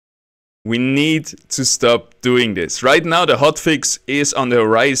We need to stop doing this. Right now, the hotfix is on the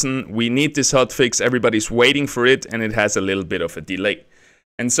horizon. We need this hotfix. Everybody's waiting for it, and it has a little bit of a delay.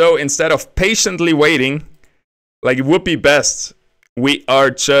 And so instead of patiently waiting, like it would be best, we are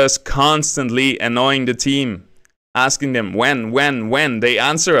just constantly annoying the team, asking them when. They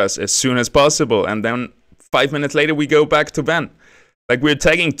answer us as soon as possible, and then 5 minutes later, we go back to ban. Like we're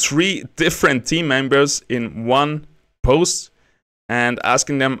tagging 3 different team members in one post and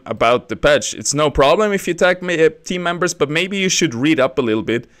asking them about the patch. It's no problem if you tag team members, but maybe you should read up a little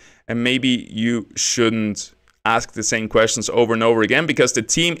bit, and maybe you shouldn't ask the same questions over and over again, because the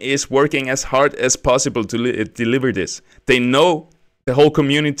team is working as hard as possible to deliver this. They know the whole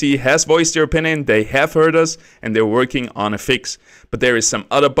community has voiced their opinion, they have heard us, and they're working on a fix. But there is some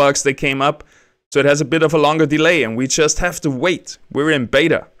other bugs that came up, so it has a bit of a longer delay, and we just have to wait. We're in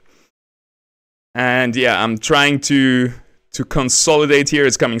beta. And yeah, I'm trying to consolidate here.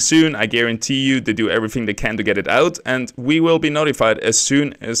 It's coming soon. I guarantee you they do everything they can to get it out, and we will be notified as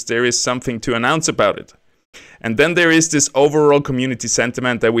soon as there is something to announce about it. And then there is this overall community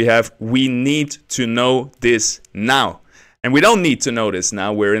sentiment that we have. We need to know this now. And we don't need to know this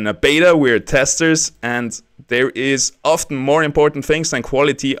now. We're in a beta, we're testers, and there is often more important things than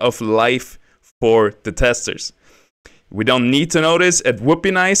quality of life for the testers. We don't need to know this. It would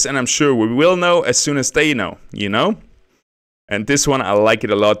be nice, and I'm sure we will know as soon as they know, you know? And this one, I like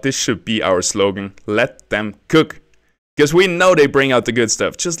it a lot. This should be our slogan. Let them cook. Because we know they bring out the good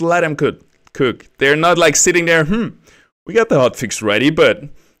stuff. Just let them cook. They're not like sitting there, we got the hotfix ready, but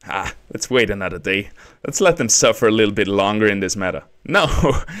let's wait another day. Let's let them suffer a little bit longer in this meta. No,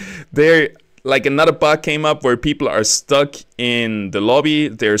 they're like another bug came up where people are stuck in the lobby.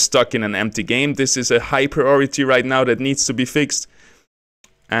 They're stuck in an empty game. This is a high priority right now that needs to be fixed.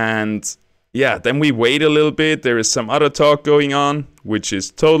 And yeah, then we wait a little bit. There is some other talk going on, which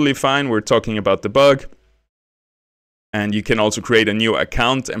is totally fine. We're talking about the bug. And you can also create a new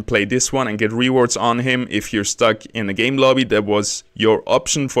account and play this one and get rewards on him if you're stuck in a game lobby. That was your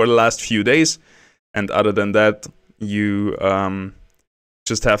option for the last few days. And other than that, you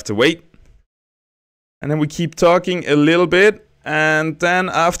just have to wait. And then we keep talking a little bit. And then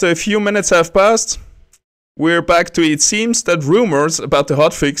after a few minutes have passed, we're back to it seems that rumors about the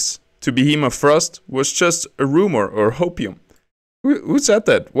hotfix to Behemoth Frost was just a rumor or hopium. Who said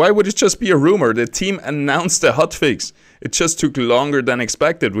that? Why would it just be a rumor? The team announced a hotfix. It just took longer than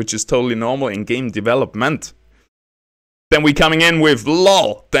expected, which is totally normal in game development. Then we coming in with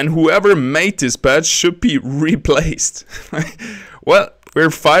lol. Then whoever made this patch should be replaced. Well, we're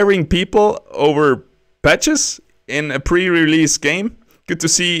firing people over patches in a pre-release game. Good to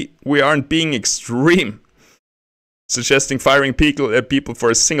see we aren't being extreme. Suggesting firing people for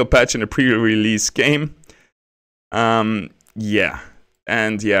a single patch in a pre-release game. Yeah,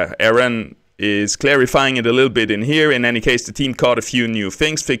 and yeah, Aaron is clarifying it a little bit in here. In any case, the team caught a few new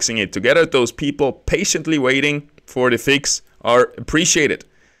things, fixing it together. Those people patiently waiting for the fix are appreciated.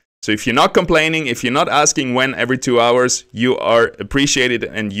 So if you're not complaining, if you're not asking when every 2 hours, you are appreciated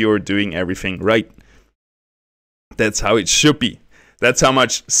and you're doing everything right. That's how it should be. That's how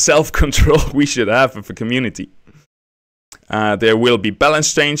much self-control we should have of a community. There will be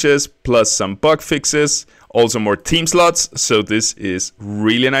balance changes, plus some bug fixes, also more team slots, so this is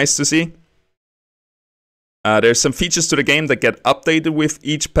really nice to see. There's some features to the game that get updated with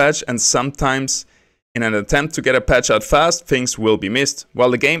each patch, and sometimes in an attempt to get a patch out fast, things will be missed.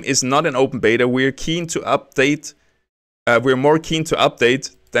 While the game is not in open beta, we're keen to update. We're more keen to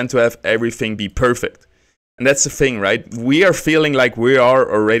update than to have everything be perfect. And that's the thing, right? We are feeling like we are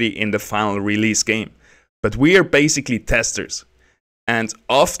already in the final release game. But we are basically testers. And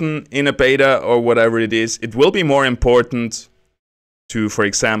often in a beta or whatever it is, it will be more important to, for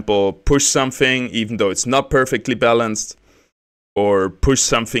example, push something even though it's not perfectly balanced, or push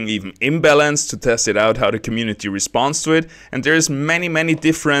something even imbalanced to test it out, how the community responds to it. And there's many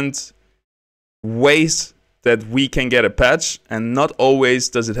different ways that we can get a patch, and not always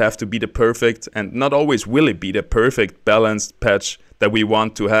does it have to be the perfect, and not always will it be the perfect balanced patch that we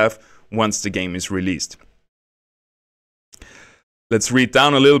want to have once the game is released. Let's read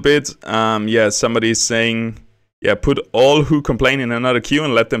down a little bit. Yeah, somebody's saying, yeah, put all who complain in another queue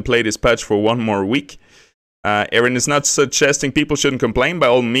and let them play this patch for 1 more week. Aaron is not suggesting people shouldn't complain. By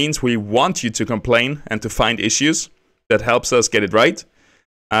all means, we want you to complain and to find issues. That helps us get it right.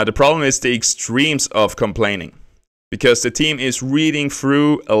 The problem is the extremes of complaining, because the team is reading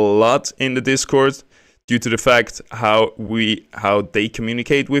through a lot in the Discord due to the fact how they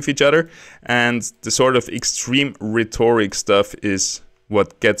communicate with each other, and the sort of extreme rhetoric stuff is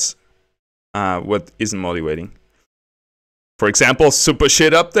what isn't motivating. For example, super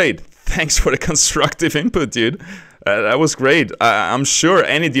shit update. thanks for the constructive input, dude. That was great. I'm sure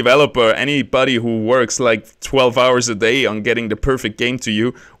any developer, anybody who works like 12 hours a day on getting the perfect game to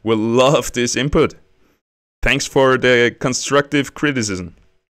you will love this input. Thanks for the constructive criticism.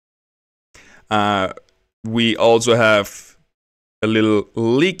 We also have a little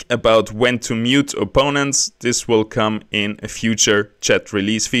leak about when to mute opponents. This will come in a future chat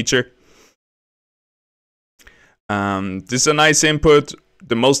release feature. This is a nice input.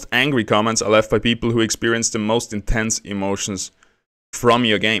 The most angry comments are left by people who experience the most intense emotions from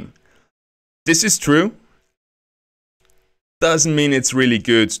your game. This is true. Doesn't mean it's really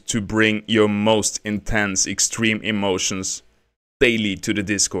good to bring your most intense, extreme emotions daily to the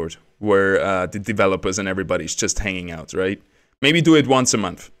Discord, where the developers and everybody's just hanging out, right? Maybe do it once a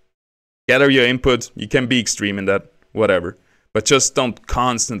month. Gather your input. You can be extreme in that, whatever. But just don't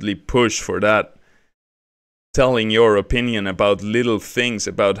constantly push for that. Telling your opinion about little things,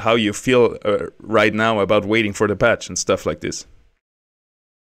 about how you feel right now, about waiting for the patch and stuff like this.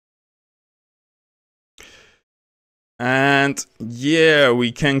 And yeah,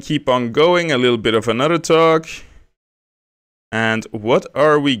 we can keep on going. A little bit of another talk. And what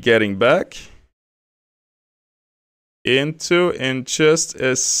are we getting back into in just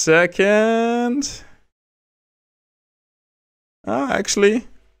a second? Actually,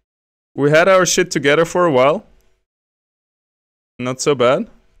 we had our shit together for a while. Not so bad.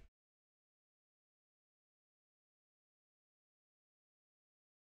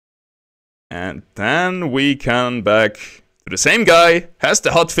 And then we come back to the same guy. Has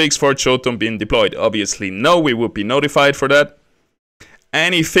the hotfix for Choton been deployed? Obviously, no. We would be notified for that.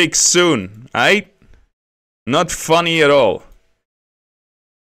 Any fix soon, right? Not funny at all.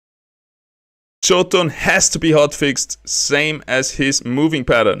 Choton has to be hotfixed, same as his moving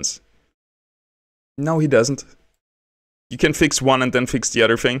patterns. No, he doesn't. You can fix one and then fix the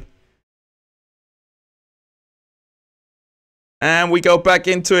other thing. And we go back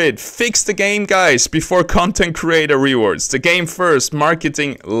into it. Fix the game, guys, before content creator rewards. The game first,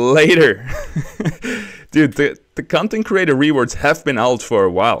 marketing later. Dude, the content creator rewards have been out for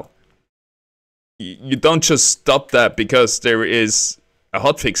a while. You don't just stop that because there is a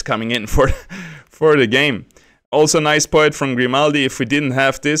hotfix coming in for the game. Also, nice point from Grimaldi. If we didn't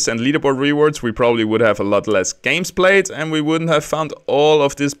have this and leaderboard rewards, we probably would have a lot less games played and we wouldn't have found all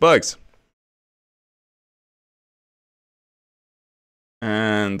of these bugs.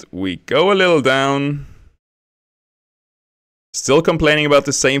 And we go a little down. Still complaining about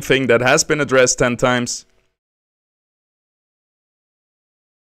the same thing that has been addressed 10 times.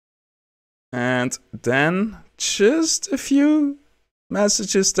 And then just a few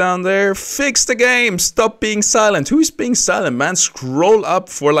messages down there. Fix the game. Stop being silent. Who's being silent, man? Scroll up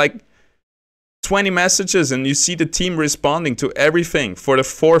for like 20 messages and you see the team responding to everything for the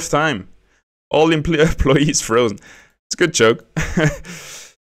 4th time. All employees frozen. It's a good joke.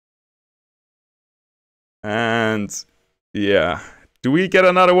 And yeah, do we get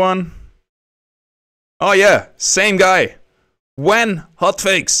another one? Oh yeah, same guy. When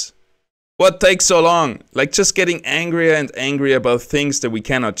hotfix? What takes so long? Like just getting angrier and angrier about things that we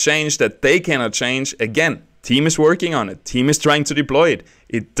cannot change, that they cannot change. Again, team is working on it. Team is trying to deploy it.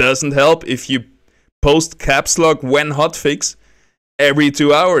 It doesn't help if you post caps lock when hotfix every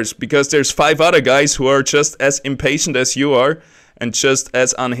 2 hours, because there's 5 other guys who are just as impatient as you are and just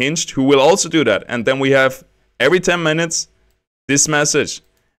as unhinged who will also do that. And then we have every 10 minutes this message.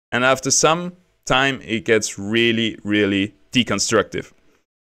 And after some time, it gets really, really deconstructive.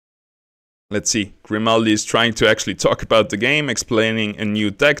 Let's see. Grimaldi is trying to actually talk about the game, explaining a new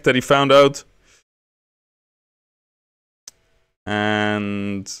deck that he found out.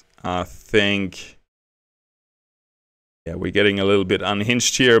 And I think, yeah, we're getting a little bit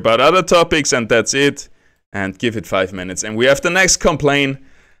unhinged here about other topics, and that's it. And give it 5 minutes. And we have the next complaint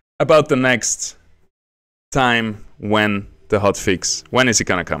about the next time when the hotfix. When is it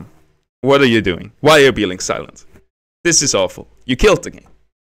gonna come? What are you doing? Why are you being silent? This is awful. You killed the game.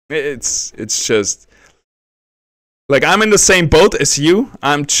 It's just like I'm in the same boat as you.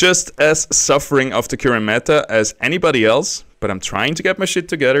 I'm just as suffering of the current meta as anybody else, but I'm trying to get my shit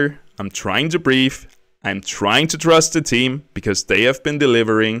together. I'm trying to breathe. I'm trying to trust the team because they have been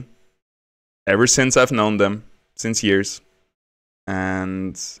delivering ever since I've known them, since years.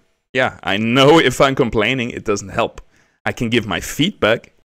 And yeah, I know if I'm complaining, it doesn't help. I can give my feedback,